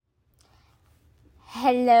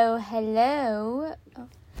Hello, hello.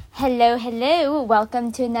 Hello, hello.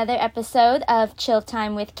 Welcome to another episode of Chill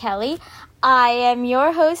Time with Kelly. I am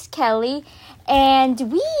your host, Kelly,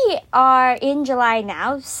 and we are in July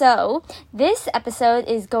now. So this episode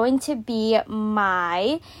is going to be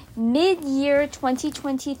my mid-year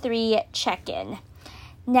 2023 check-in.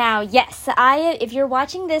 Now, yes, if you're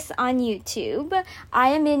watching this on YouTube, I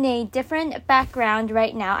am in a different background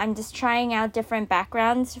right now. I'm just trying out different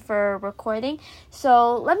backgrounds for recording.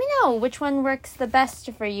 So let me know which one works the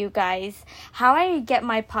best for you guys. How I get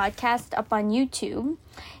my podcast up on YouTube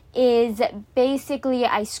is basically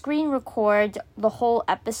I screen record the whole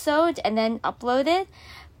episode and then upload it.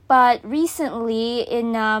 But recently,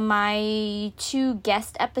 in my 2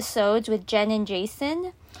 guest episodes with Jen and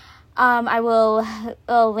Jason, I will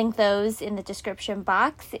link those in the description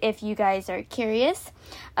box if you guys are curious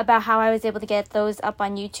about how I was able to get those up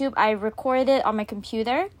on YouTube. I recorded it on my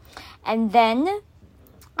computer and then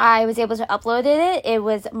I was able to upload it. It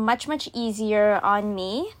was much easier on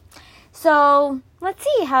me. So let's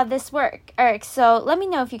see how this works. So let me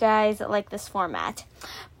know if you guys like this format.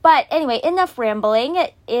 But anyway, enough rambling.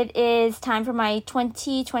 It is time for my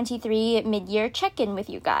 2023 mid-year check-in with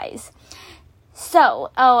you guys. So,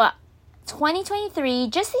 2023,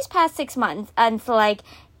 just these past 6 months, and so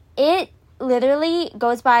it literally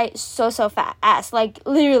goes by so fast.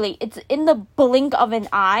 Literally, it's in the blink of an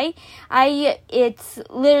eye. It's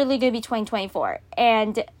literally gonna be 2024,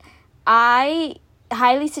 and I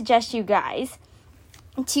highly suggest you guys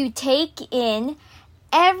to take in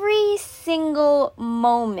every single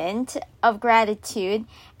moment of gratitude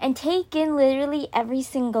and take in literally every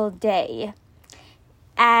single day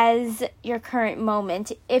as your current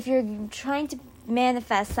moment. If you're trying to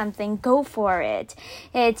manifest something, go for it.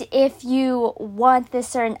 If you want this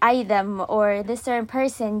certain item or this certain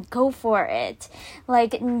person, go for it.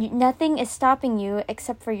 Nothing is stopping you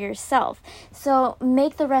except for yourself. So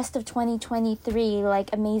make the rest of 2023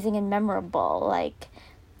 amazing and memorable.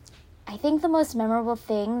 I think the most memorable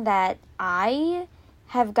thing that I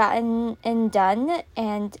have gotten and done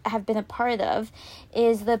and have been a part of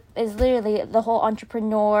is literally the whole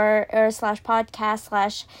entrepreneur slash podcast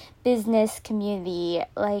slash business community.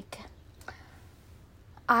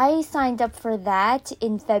 I signed up for that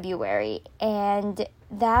in February, and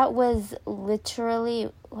that was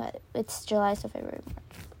literally it's July, so February,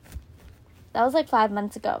 March. That was 5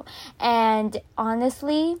 months ago, and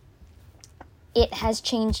honestly, it has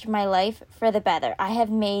changed my life for the better. I have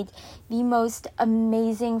made the most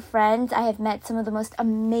amazing friends. I have met some of the most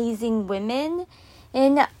amazing women.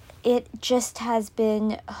 And it just has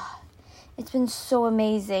been, it's been so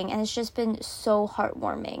amazing. And it's just been so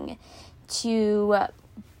heartwarming to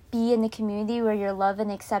be in the community where you're loved and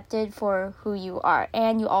accepted for who you are.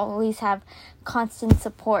 And you always have constant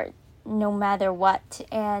support no matter what.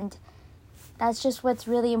 And that's just what's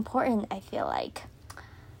really important, I feel like.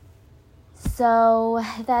 So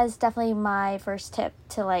that is definitely my first tip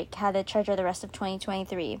to how to treasure the rest of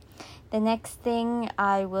 2023. The next thing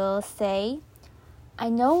I will say, I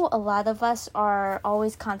know a lot of us are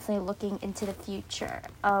always constantly looking into the future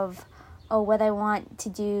of, what I want to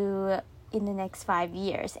do in the next 5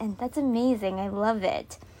 years. And that's amazing. I love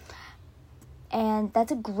it. And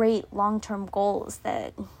that's a great long-term goals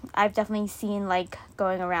that I've definitely seen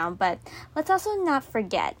going around. But let's also not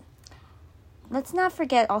forget. Let's not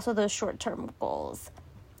forget also those short-term goals.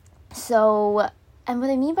 So, and what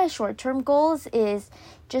I mean by short-term goals is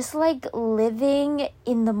just living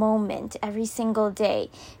in the moment every single day.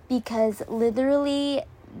 Because literally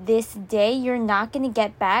this day you're not going to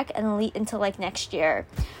get back until next year,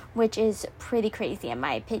 which is pretty crazy in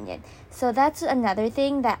my opinion. So that's another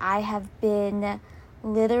thing that I have been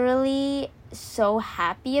literally so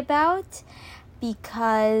happy about.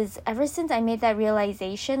 Because ever since I made that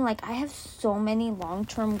realization, I have so many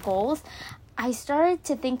long-term goals, I started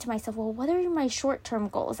to think to myself, well, what are my short-term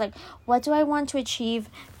goals? What do I want to achieve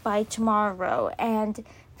by tomorrow? And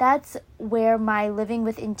that's where my Living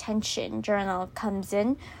with Intention journal comes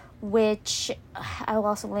in, which I'll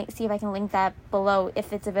also see if I can link that below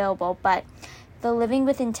if it's available. But the Living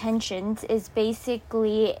with Intentions is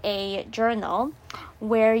basically a journal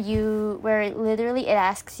where literally it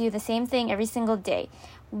asks you the same thing every single day.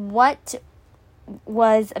 What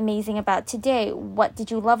was amazing about today? What did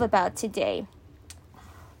you love about today?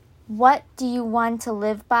 What do you want to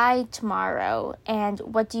live by tomorrow? And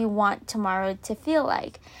what do you want tomorrow to feel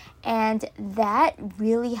like? And that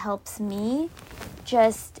really helps me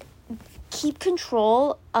just keep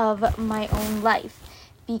control of my own life,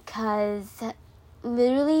 because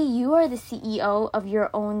literally you are the CEO of your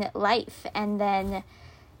own life, and then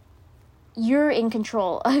you're in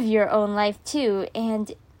control of your own life too.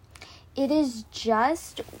 And it is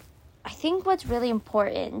just, I think what's really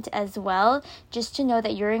important as well, just to know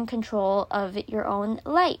that you're in control of your own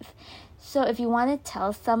life. So if you want to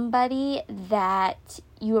tell somebody that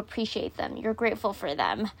you appreciate them, you're grateful for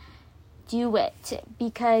them, do it,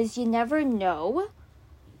 because you never know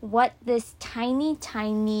what this tiny,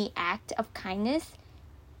 tiny act of kindness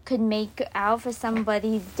could make out for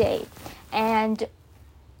somebody's day. And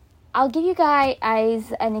I'll give you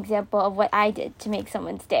guys an example of what I did to make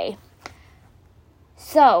someone's day.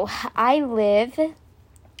 So I live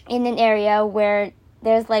in an area where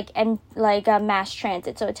there's like a mass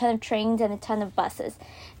transit, so a ton of trains and a ton of buses.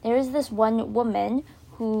 There's this one woman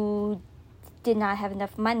who did not have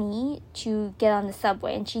enough money to get on the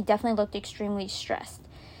subway, and she definitely looked extremely stressed.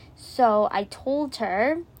 So I told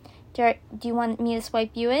her, do you want me to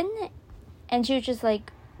swipe you in? And she was just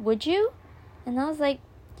like, would you? And I was like,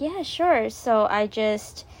 yeah, sure. So I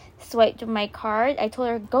just swiped my card. I told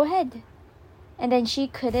her, go ahead. And then she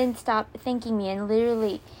couldn't stop thanking me. And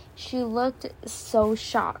literally, she looked so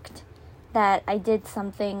shocked that I did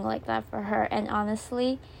something like that for her. And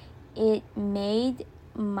honestly, it made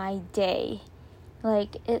my day.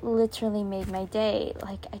 Like, it literally made my day.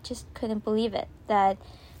 Like, I just couldn't believe it. That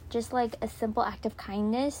just like a simple act of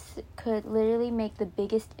kindness could literally make the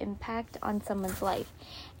biggest impact on someone's life.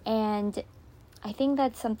 And I think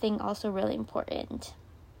that's something also really important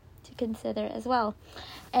to consider as well.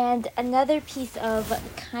 And another piece of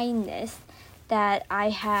kindness that I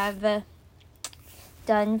have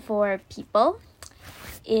done for people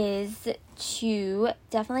is to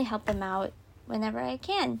definitely help them out whenever I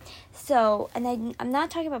can. So, and I'm not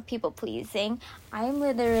talking about people pleasing. I'm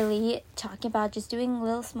literally talking about just doing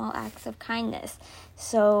little small acts of kindness.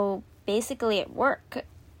 So basically at work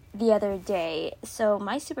the other day, so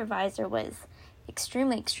my supervisor was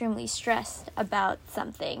extremely stressed about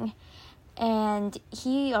something, and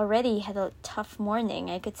he already had a tough morning.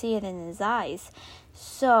 I could see it in his eyes.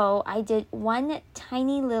 So I did one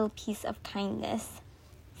tiny little piece of kindness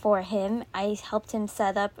for him. I helped him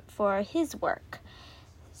set up for his work.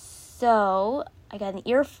 So I got an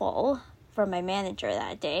earful from my manager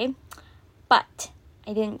that day, but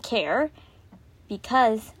I didn't care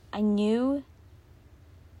because I knew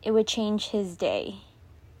it would change his day.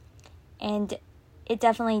 And it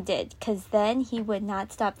definitely did, because then he would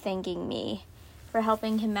not stop thanking me for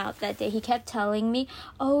helping him out that day. He kept telling me,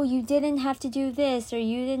 oh, you didn't have to do this or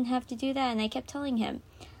you didn't have to do that. And I kept telling him,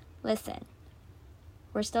 listen,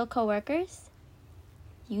 we're still coworkers.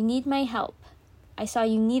 You need my help. I saw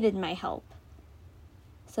you needed my help.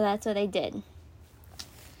 So that's what I did.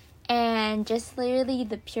 And just literally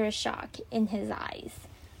the pure shock in his eyes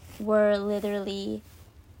were literally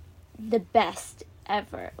the best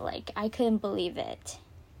ever. Like, I couldn't believe it.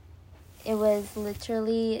 It was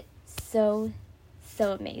literally so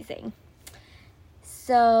amazing.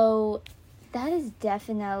 So that has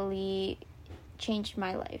definitely changed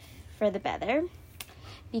my life for the better,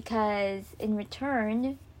 because in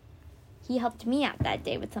return he helped me out that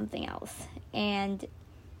day with something else, and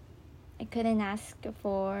I couldn't ask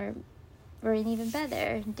for an even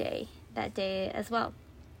better day that day as well.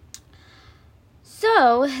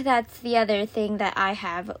 So that's the other thing that I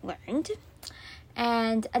have learned.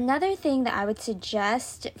 And another thing that I would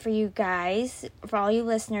suggest for you guys, for all you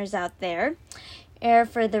listeners out there,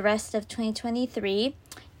 for the rest of 2023,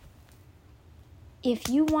 if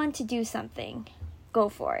you want to do something, go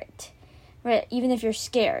for it. Right? Even if you're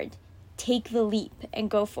scared, take the leap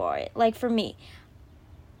and go for it. Like for me,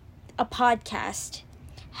 a podcast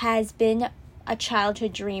has been a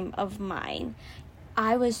childhood dream of mine.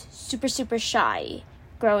 I was super shy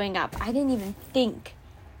growing up. I didn't even think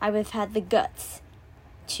I would have had the guts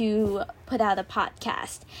to put out a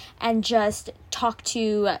podcast and just talk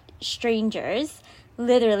to strangers,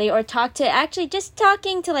 literally, or just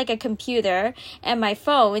talking to like a computer and my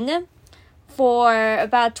phone for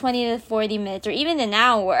about 20 to 40 minutes or even an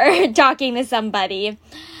hour talking to somebody.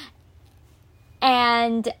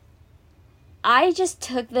 And I just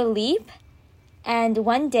took the leap. And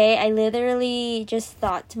one day I literally just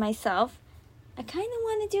thought to myself, I kind of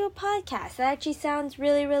want to do a podcast. That actually sounds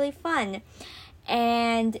really fun.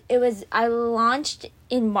 And I launched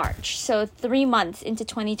in March. So 3 months into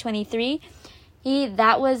 2023.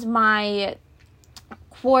 That was my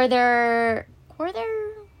quarter or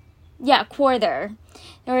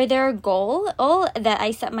their goal that I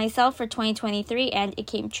set myself for 2023, and it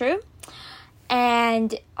came true.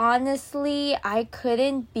 And honestly, I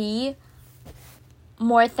couldn't be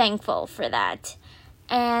more thankful for that.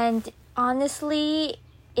 And honestly,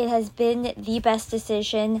 it has been the best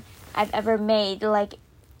decision I've ever made. Like,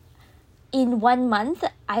 in 1 month,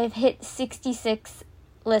 I've hit 66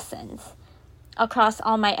 listens across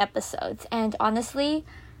all my episodes. And honestly,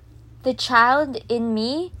 the child in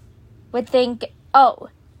me would think, oh,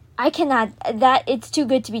 I cannot, that it's too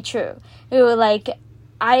good to be true. Like,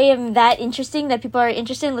 I am that interesting that people are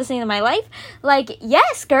interested in listening to my life. Like,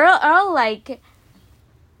 yes, girl, like,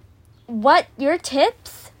 what your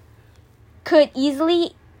tips could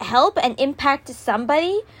easily help and impact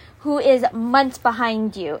somebody who is months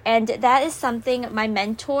behind you. And that is something my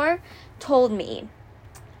mentor told me.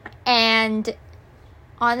 And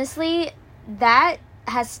honestly, that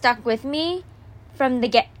has stuck with me from the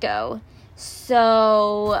get-go.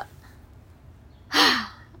 So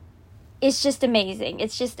it's just amazing.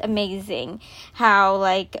 It's just amazing how,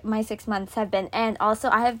 like, my 6 months have been. And also,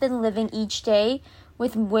 I have been living each day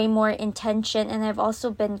with way more intention, and I've also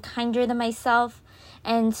been kinder to myself.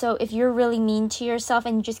 And so if you're really mean to yourself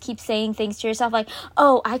and you just keep saying things to yourself like,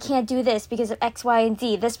 oh, I can't do this because of X, Y, and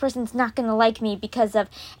Z. This person's not going to like me because of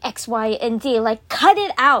X, Y, and Z. Like, cut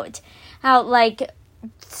it out. Like,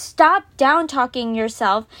 stop down-talking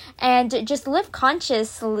yourself and just live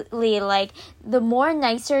consciously. Like, the more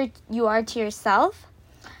nicer you are to yourself,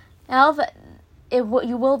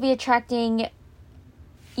 you will be attracting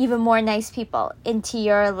even more nice people into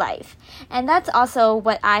your life. And that's also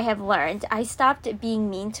what I have learned. I stopped being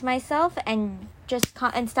mean to myself and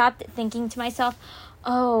stopped thinking to myself,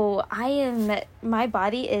 oh, my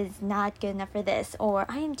body is not good enough for this, or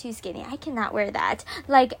I am too skinny, I cannot wear that.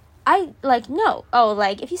 No. Oh,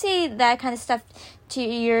 like, if you say that kind of stuff to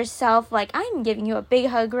yourself, like, I'm giving you a big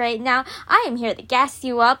hug right now, I am here to gas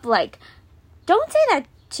you up, like, don't say that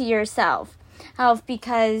to yourself.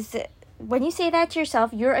 Because when you say that to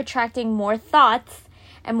yourself, you're attracting more thoughts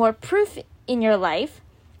and more proof in your life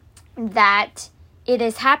that it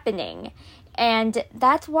is happening. And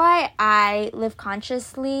that's why I live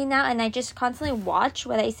consciously now, and I just constantly watch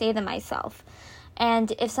what I say to myself.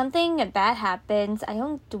 And if something bad happens, I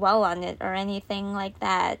don't dwell on it or anything like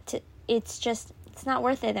that. It's not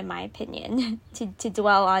worth it, in my opinion, to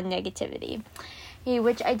dwell on negativity,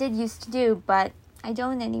 which I did used to do, but I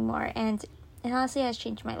don't anymore. And it honestly has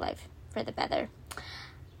changed my life for the better.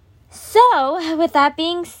 So, with that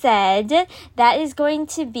being said, that is going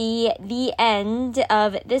to be the end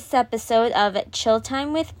of this episode of Chill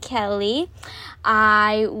Time with Kelly.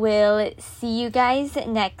 I will see you guys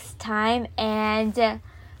next time. And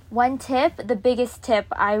one tip, the biggest tip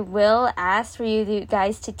I will ask for you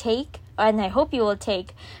guys to take, and I hope you will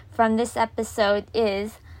take from this episode,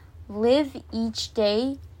 is live each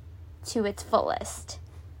day to its fullest.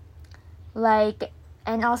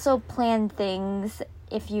 And also plan things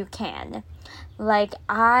if you can. Like,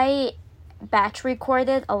 I batch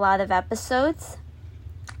recorded a lot of episodes,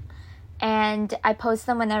 and I post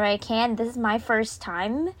them whenever I can. This is my first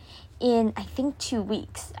time in, I think, 2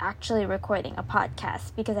 weeks actually recording a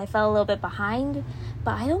podcast, because I fell a little bit behind,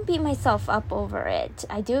 but I don't beat myself up over it.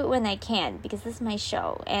 I do it when I can, because this is my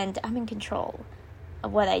show, and I'm in control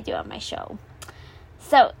of what I do on my show.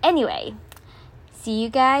 So, anyway, see you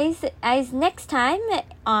guys next time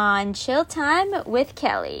on Chill Time with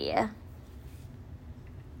Kelly.